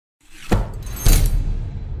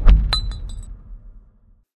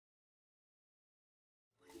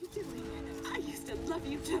doing? I used to love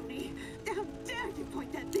you, Tony. How dare you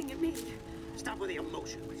point that thing at me? Stop with the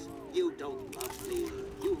emotions. You don't love me.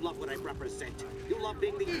 You love what I represent. You love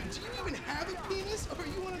being the... Dude, do you even have a penis? Or are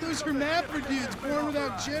you one of those hermaphrodites born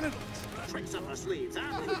without genitals? Tricks up our sleeves,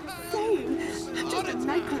 huh? Saying, I'm just a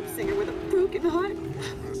nightclub singer with a broken heart.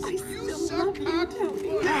 I still love you,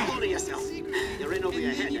 Tony. Hold to yourself. You're in over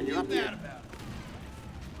your head and you're up here.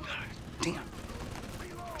 Damn.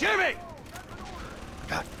 Jimmy!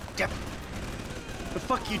 God damn it. The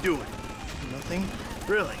fuck you doing? Nothing.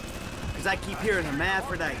 Really? Because I keep hearing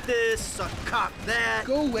hermaphrodite this, suck cock that.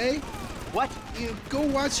 Go away. What? You know, go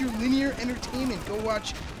watch your linear entertainment. Go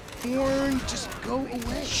watch porn. Just go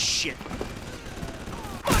away. Shit.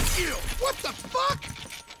 Fuck you! What the fuck?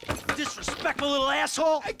 Disrespectful little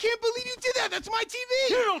asshole! I can't believe you did that. That's my TV.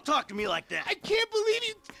 You don't talk to me like that. I can't believe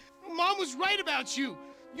you. Mom was right about you.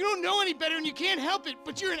 You don't know any better and you can't help it,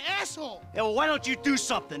 but you're an asshole. Yeah, well, why don't you do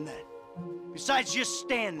something then? Besides just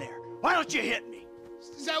stand there. Why don't you hit me?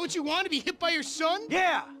 Is that what you want, to be hit by your son?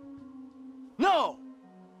 Yeah. No.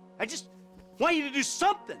 I just want you to do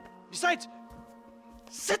something. Besides,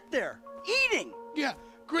 sit there, eating. Yeah,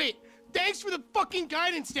 great. Thanks for the fucking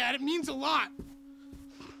guidance, Dad. It means a lot.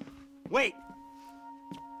 Wait.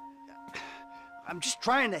 I'm just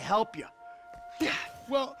trying to help you.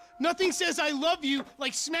 Well, nothing says I love you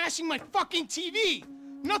like smashing my fucking TV.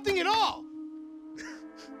 Nothing at all.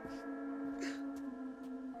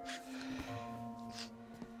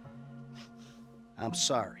 I'm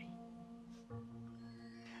sorry.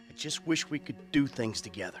 I just wish we could do things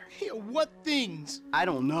together. Yeah, what things? I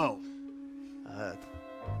don't know.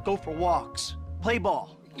 Go for walks, play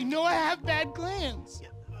ball. You know I have bad glands.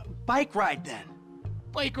 Bike ride then.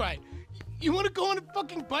 Bike ride. You want to go on a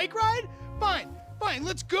fucking bike ride? Fine, fine,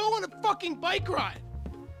 let's go on a fucking bike ride.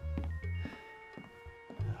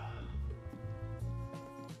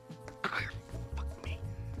 Fuck me.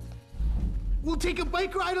 We'll take a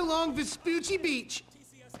bike ride along Vespucci Beach,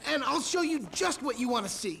 and I'll show you just what you want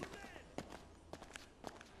to see.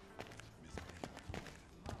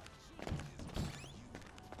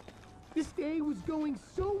 This day was going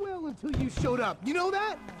so well until you showed up. You know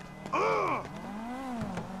that? Ugh!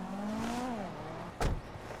 Yeah,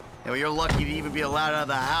 well, you're lucky to even be allowed out of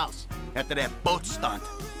the house after that boat stunt.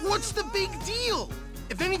 What's the big deal?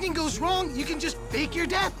 If anything goes wrong, you can just fake your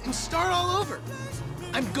death and start all over.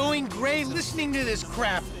 I'm going gray listening to this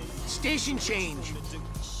crap. Station change.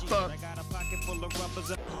 Fuck.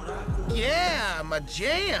 Yeah, I'm a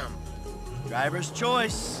jam. Driver's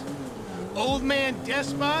choice. Old man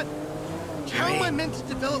despot. How am I meant to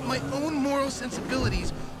develop my own moral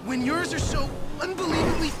sensibilities when yours are so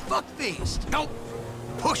unbelievably fuck-faced? Don't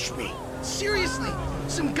push me. Seriously,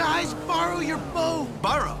 some guys borrow your bow.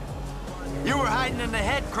 Borrow? You were hiding in the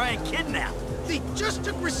head crying kidnapped. They just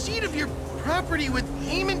took receipt of your property with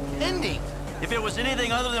payment pending. If it was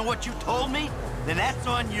anything other than what you told me, then that's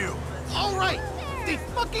on you. All right, they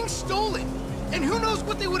fucking stole it. And who knows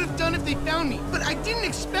what they would have done if they found me. But I didn't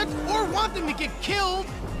expect or want them to get killed.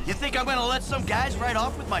 You think I'm gonna let some guys ride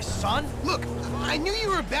off with my son? Look, I knew you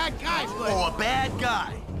were a bad guy, but... Oh, a bad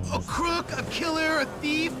guy. A crook, a killer, a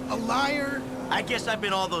thief, a liar. I guess I've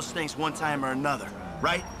been all those things one time or another,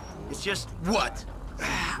 right? It's just... What?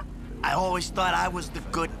 I always thought I was the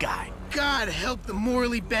good guy. God help the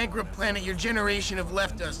morally bankrupt planet your generation have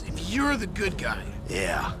left us if you're the good guy.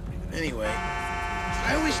 Yeah. Anyway,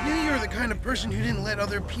 I always knew you were the kind of person who didn't let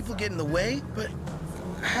other people get in the way, but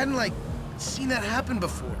I hadn't, like, seen that happen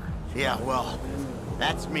before. Yeah, well,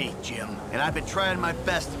 that's me, Jim. And I've been trying my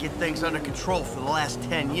best to get things under control for the last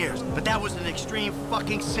 10 years. But that was an extreme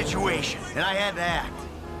fucking situation, and I had to act.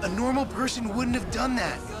 A normal person wouldn't have done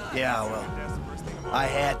that. Yeah, well, I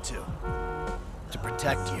had to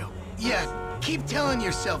protect you. Yeah, keep telling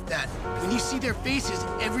yourself that when you see their faces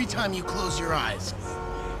every time you close your eyes.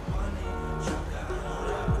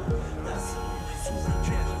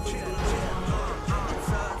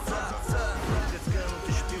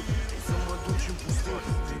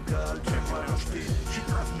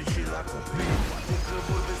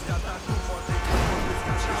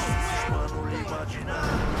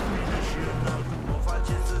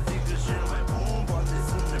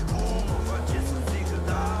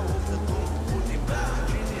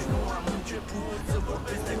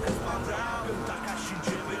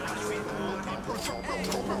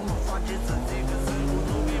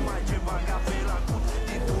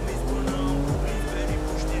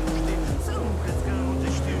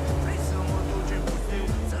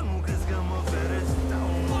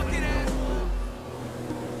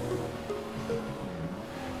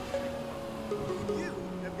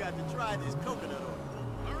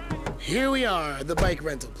 Here we are, at the bike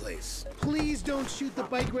rental place. Please don't shoot the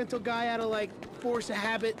bike rental guy out of, like, force of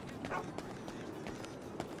habit.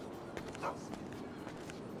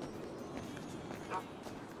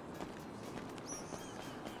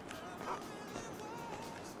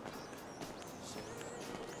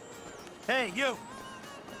 Hey, you!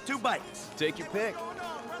 2 bikes. Take your pick.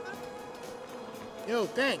 Yo,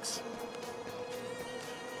 thanks.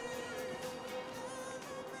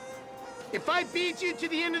 If I beat you to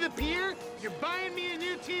the end of the pier, you're buying me a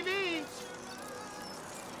new TV.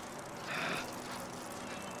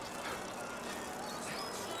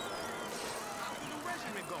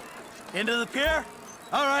 Into the pier?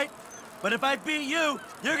 All right. But if I beat you,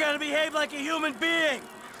 you're gonna behave like a human being.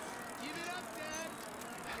 Give it up, Dad.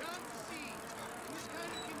 Come see. In this kind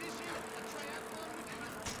of condition, a triathlon would count.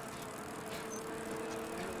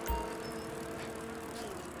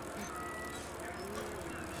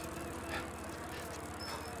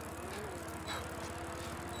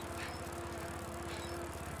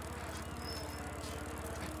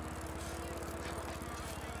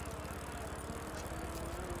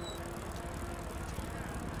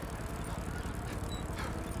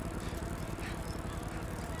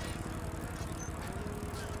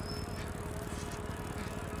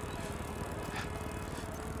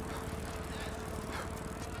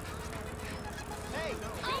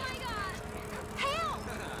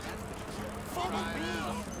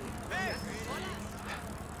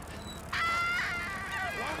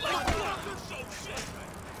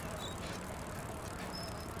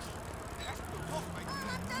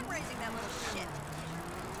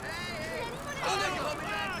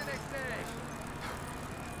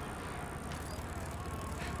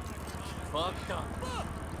 Fucked up.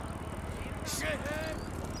 Shit!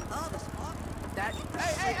 Oh, the fuck? That.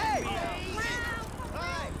 Hey!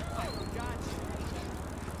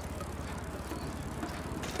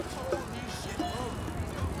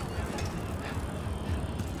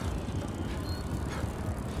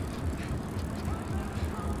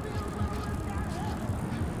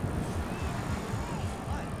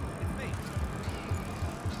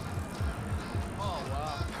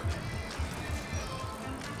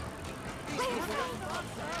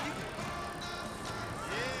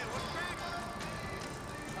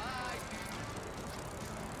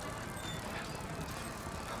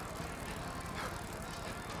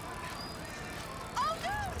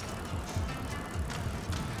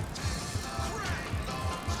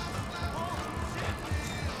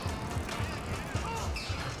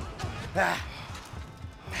 Ah.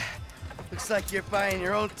 Looks like you're buying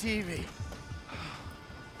your own TV.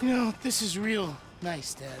 You know, this is real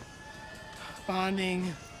nice, Dad.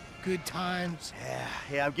 Bonding, good times.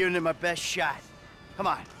 Yeah, I'm giving it my best shot. Come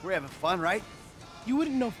on, we're having fun, right? You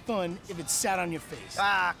wouldn't know fun if it sat on your face.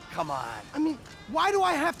 Ah, come on. I mean, why do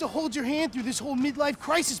I have to hold your hand through this whole midlife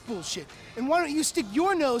crisis bullshit? And why don't you stick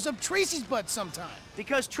your nose up Tracy's butt sometime?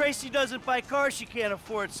 Because Tracy doesn't buy cars she can't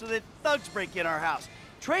afford, so that thugs break in our house.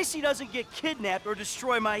 Tracy doesn't get kidnapped or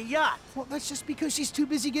destroy my yacht. Well, that's just because she's too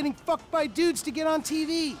busy getting fucked by dudes to get on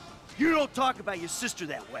TV. You don't talk about your sister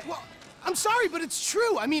that way. Well, I'm sorry, but it's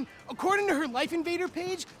true. I mean, according to her Life Invader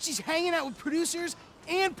page, she's hanging out with producers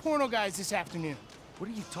and porno guys this afternoon. What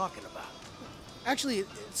are you talking about? Actually,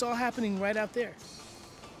 it's all happening right out there.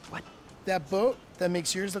 What? That boat that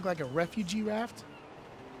makes yours look like a refugee raft?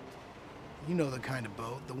 You know the kind of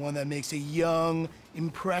boat, the one that makes a young,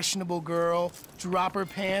 impressionable girl drop her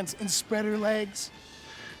pants and spread her legs.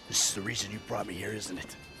 This is the reason you brought me here, isn't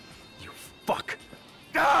it? You fuck.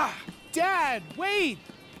 Ah! Dad, wait!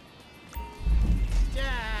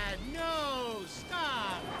 Dad, no,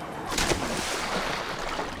 stop!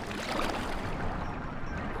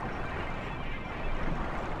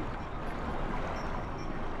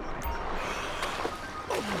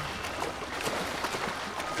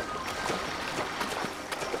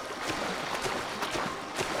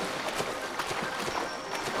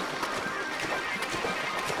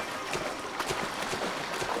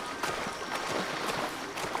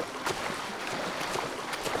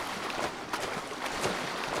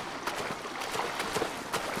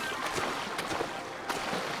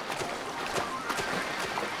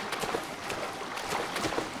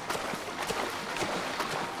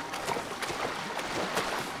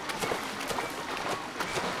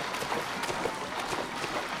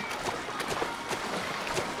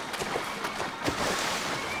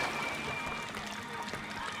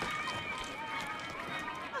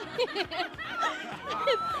 Thank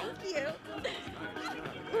you.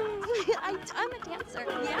 I'm a dancer.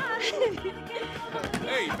 Yeah.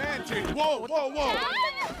 Hey, man, whoa! Dad?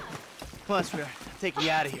 Come on, sweetheart. I'm taking you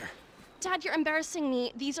out of here. Dad, you're embarrassing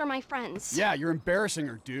me. These are my friends. Yeah, you're embarrassing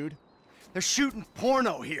her, dude. They're shooting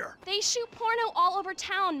porno here. They shoot porno all over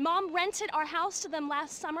town. Mom rented our house to them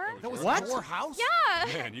last summer. That was What? your house? Yeah.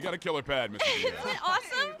 Man, you got a killer pad, Mr. Isn't it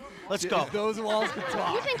awesome? Let's go. Those walls can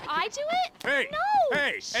talk. You think I do it? Hey! No!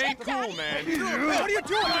 Hey! Shit, Ain't cool, Daddy. man. What are you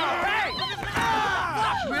doing? Hey!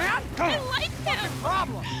 Fuck, man! I like him.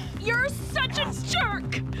 Problem. You're such a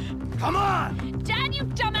jerk. Come on! Dad, you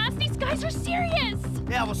dumbass. These guys are serious.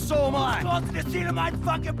 Yeah, well, so am I. Go to the seat of my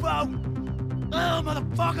fucking boat! Oh,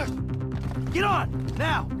 motherfuckers! Get on,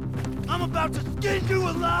 now! I'm about to skin you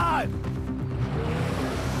alive!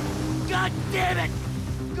 God damn it!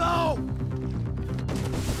 Go!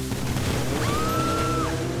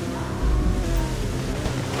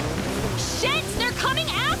 Shit, they're coming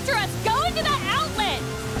after us. Go into the outlet.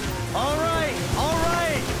 All right, all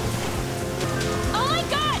right! Oh my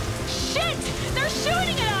God. Shit, they're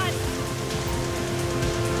shooting at us.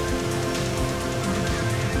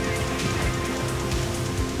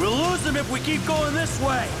 We'll lose them if we keep going this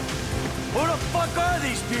way. Who the fuck are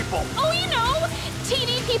these people? Oh, you know,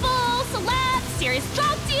 TV people, celebs, serious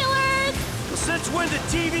drug dealers. Well, since when did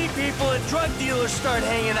TV people and drug dealers start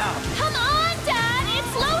hanging out? Come on, Dad,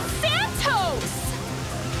 it's Los Santos.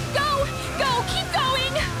 Go, go, keep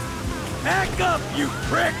going. Back up, you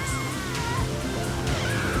pricks!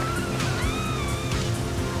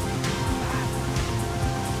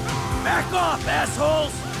 Back off,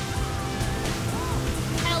 assholes!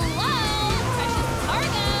 Hello, precious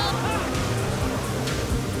cargo.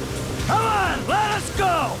 Come on, let us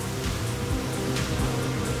go!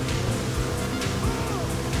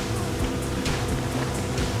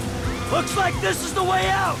 Looks like this is the way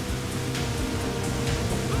out!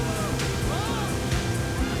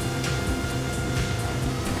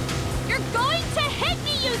 You're going to hit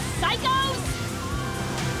me, you psychos!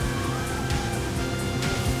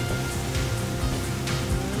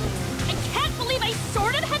 I can't believe I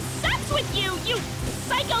sort of had sex with you, you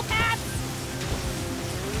psychopaths!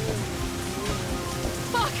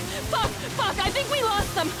 Fuck, fuck, fuck, I think we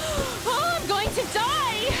lost them. Oh, I'm going to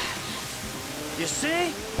die! You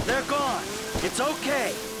see? They're gone. It's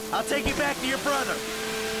okay. I'll take you back to your brother.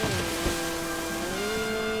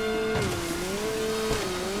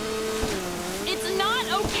 It's not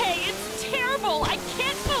okay, it's terrible! I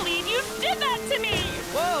can't believe you did that to me!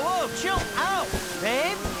 Whoa, whoa, chill out,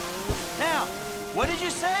 babe. Now, what did you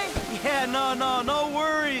say? Yeah, no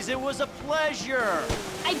worries. It was a pleasure.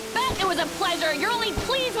 I bet it was a pleasure. You're only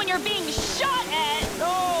pleased when you're being shot at.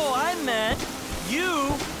 No, I meant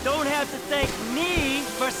you don't have to thank me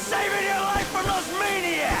for saving your life from those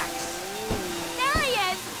maniacs. There he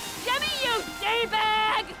is! Jimmy, you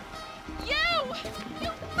D-bag! You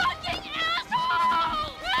fucking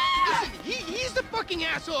asshole! Listen, he's the fucking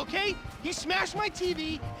asshole, okay? He smashed my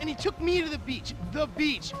TV and he took me to the beach. The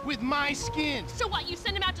beach with my skin. So what, you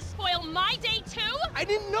sent him out to spoil my day too? I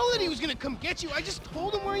didn't know that he was gonna come get you. I just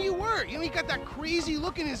told him where you were. You know, he got that crazy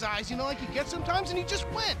look in his eyes, you know, like you get sometimes, and he just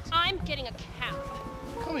went. I'm getting a cab.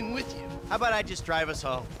 Coming with you. How about I just drive us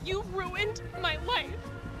home? You ruined my life.